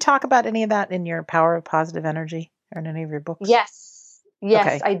great. Do you talk about any of that in your Power of Positive Energy or in any of your books? Yes,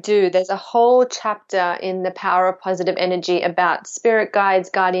 Okay. I do. There's a whole chapter in the Power of Positive Energy about spirit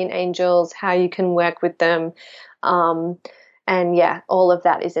guides, guardian angels, how you can work with them. And yeah, all of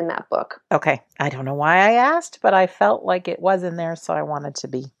that is in that book. Okay. I don't know why I asked, but I felt like it was in there, so I wanted to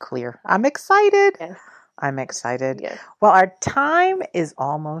be clear. I'm excited. Yes. I'm excited. Yes. Well, our time is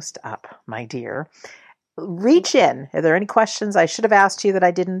almost up, my dear. Reach in. Are there any questions I should have asked you that I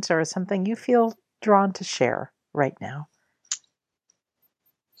didn't, or something you feel drawn to share right now?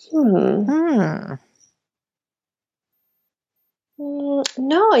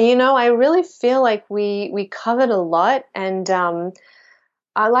 No, I really feel like we covered a lot, and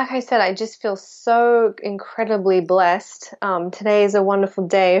like I said, I just feel so incredibly blessed. Today is a wonderful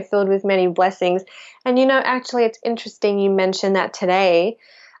day filled with many blessings. And actually, it's interesting you mentioned that today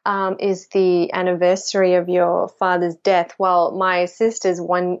is the anniversary of your father's death. Well, my sister's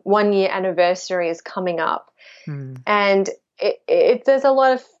one year anniversary is coming up. And there's a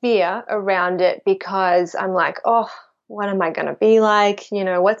lot of fear around it, because I'm like, oh, what am I going to be like?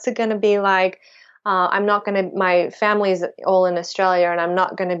 What's it going to be like? My family's all in Australia, and I'm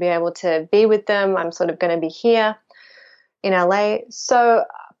not going to be able to be with them. I'm sort of going to be here in LA. So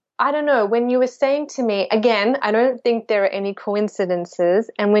I don't know, when you were saying to me, again, I don't think there are any coincidences.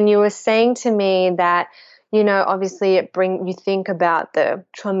 And when you were saying to me that, obviously you think about the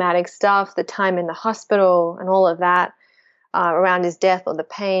traumatic stuff, the time in the hospital and all of that around his death, or the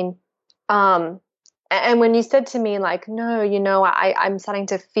pain. And when you said to me, like, no, I'm starting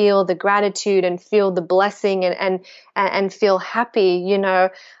to feel the gratitude and feel the blessing and feel happy,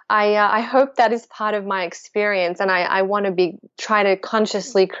 I hope that is part of my experience. And I want to try to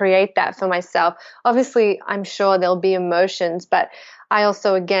consciously create that for myself. Obviously, I'm sure there'll be emotions, but I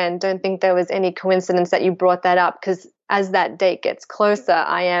also, again, don't think there was any coincidence that you brought that up, because as that date gets closer,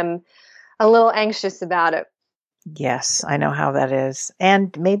 I am a little anxious about it. Yes, I know how that is.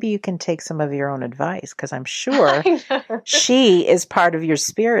 And maybe you can take some of your own advice, because I'm sure I know. she is part of your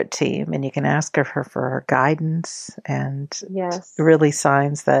spirit team, and you can ask her for her guidance and Yes. really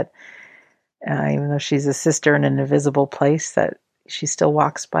signs that even though she's a sister in an invisible place, that she still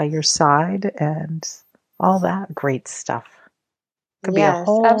walks by your side and all that great stuff. Could be a Yes,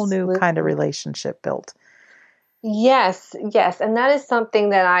 whole new kind of absolutely. relationship built. Yes, yes. And that is something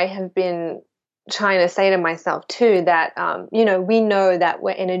that I have been trying to say to myself too, that, we know that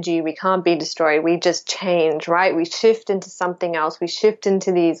we're energy, we can't be destroyed. We just change, right? We shift into something else. We shift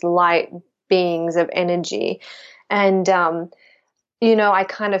into these light beings of energy. And, I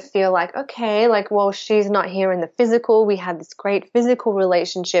kind of feel like, okay, like, well, she's not here in the physical. We had this great physical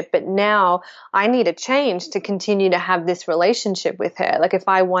relationship, but now I need a change to continue to have this relationship with her. Like, if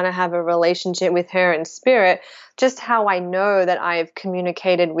I want to have a relationship with her in spirit, just how I know that I've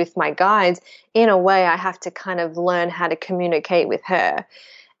communicated with my guides, in a way, I have to kind of learn how to communicate with her.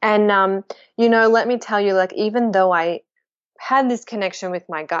 And, let me tell you, like, even though I had this connection with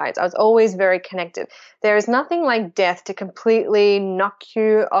my guides. I was always very connected. There is nothing like death to completely knock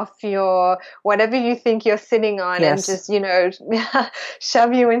you off your whatever you think you're sitting on and Yes. just,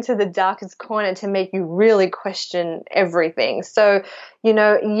 shove you into the darkest corner to make you really question everything. So,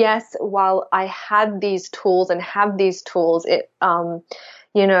 yes, while I had these tools and have these tools, it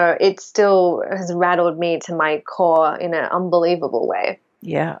still has rattled me to my core in an unbelievable way.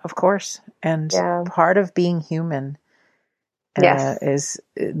 Yeah, of course. And Yeah. part of being human Yes. is,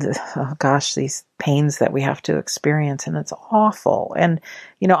 oh gosh, these pains that we have to experience, and it's awful. And,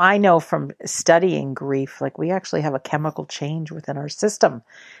 I know from studying grief, like we actually have a chemical change within our system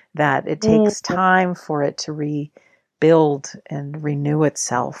that it Mm, takes time for it to rebuild and renew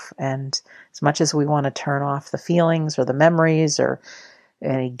itself. And as much as we want to turn off the feelings or the memories or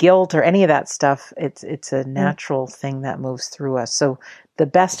any guilt or any of that stuff, it's a mm, natural thing that moves through us. So the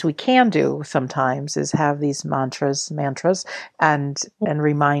best we can do sometimes is have these mantras, and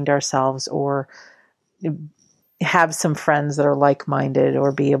remind ourselves, or have some friends that are like-minded,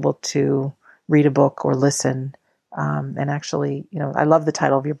 or be able to read a book or listen. And actually, I love the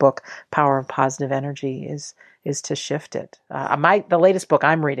title of your book, Power of Positive Energy, is to shift it. The latest book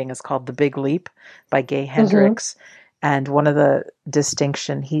I'm reading is called The Big Leap by Gay mhm. Hendricks. And one of the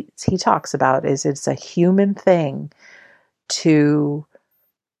distinction he talks about is it's a human thing to,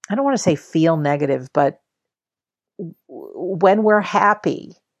 I don't want to say feel negative, but when we're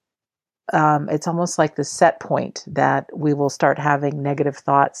happy, it's almost like the set point that we will start having negative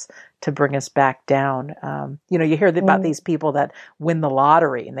thoughts to bring us back down. You hear about Mm, these people that win the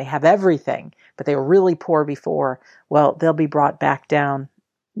lottery and they have everything, but they were really poor before. Well, they'll be brought back down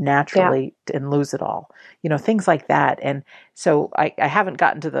yeah. naturally and lose it all. Things like that. And so I haven't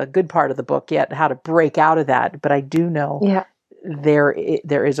gotten to the good part of the book yet, how to break out of that, but I do know Yeah. there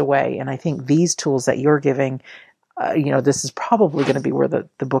is a way. And I think these tools that you're giving, this is probably going to be where the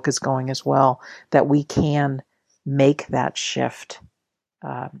book is going as well, that we can make that shift.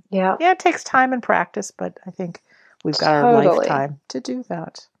 Yeah. Yeah, it takes time and practice, but I think we've got our Totally. lifetime to do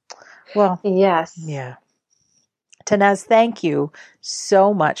that. Well, Yes. yeah. Tanaaz, thank you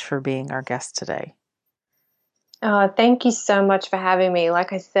so much for being our guest today. Thank you so much for having me.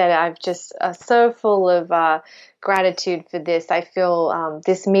 Like I said, I've just so full of gratitude for this. I feel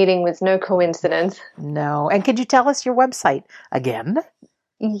this meeting was no coincidence. No. And could you tell us your website again?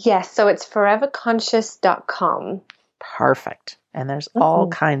 Yes, so it's foreverconscious.com. Perfect. And there's all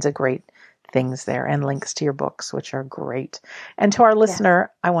Mm-hmm. kinds of great things there, and links to your books, which are great. And to our Yes. listener,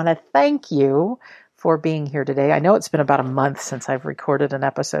 I want to thank you for being here today. I know it's been about a month since I've recorded an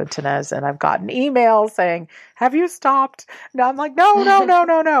episode, Tanaaz, and I've gotten emails saying, have you stopped? No, I'm like, no, no, no,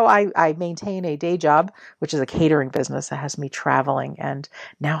 no, no. I maintain a day job, which is a catering business that has me traveling. And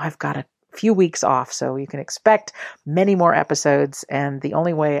now I've got a few weeks off, so you can expect many more episodes. And the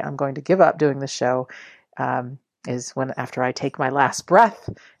only way I'm going to give up doing the show is when after I take my last breath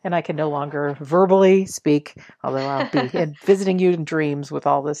and I can no longer verbally speak, although I'll be visiting you in dreams with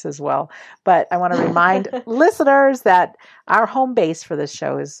all this as well. But I want to remind listeners that our home base for this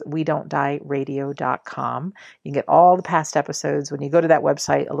show is WeDon'tDieRadio.com. You can get all the past episodes. When you go to that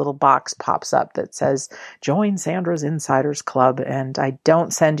website, a little box pops up that says, join Sandra's Insiders Club. And I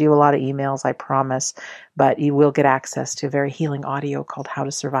don't send you a lot of emails, I promise, but you will get access to a very healing audio called How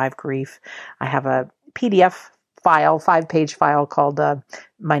to Survive Grief. I have a PDF file, 5-page file called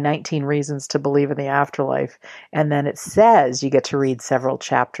My 19 Reasons to Believe in the Afterlife. And then it says you get to read several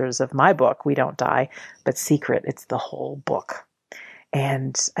chapters of my book, We Don't Die, but secret, it's the whole book.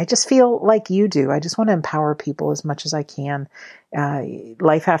 And I just feel like you do. I just want to empower people as much as I can.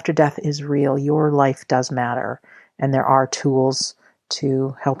 Life after death is real. Your life does matter. And there are tools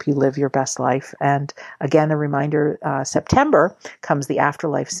to help you live your best life. And again, a reminder, September comes the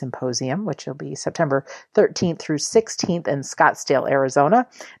Afterlife Symposium, which will be September 13th through 16th in Scottsdale, Arizona.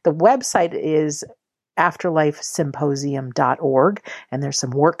 The website is afterlifesymposium.org, and there's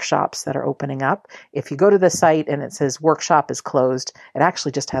some workshops that are opening up. If you go to the site and it says workshop is closed, it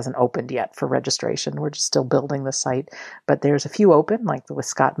actually just hasn't opened yet for registration. We're just still building the site, but there's a few open, like with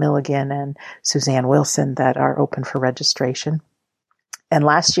Scott Milligan and Suzanne Wilson, that are open for registration. And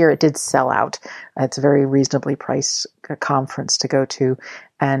last year it did sell out. It's a very reasonably priced conference to go to.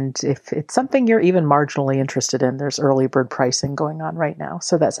 And if it's something you're even marginally interested in, there's early bird pricing going on right now.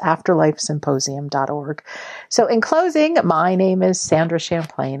 So that's afterlifesymposium.org. So in closing, my name is Sandra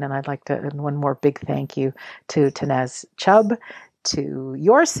Champlain, and I'd like to, and one more big thank you to Tanaaz Chubb, to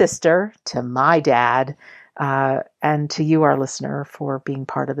your sister, to my dad, and to you, our listener, for being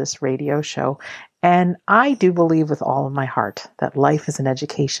part of this radio show. And I do believe with all of my heart that life is an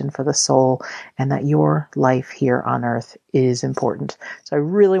education for the soul, and that your life here on earth is important. So I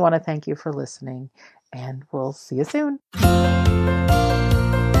really want to thank you for listening, and we'll see you soon.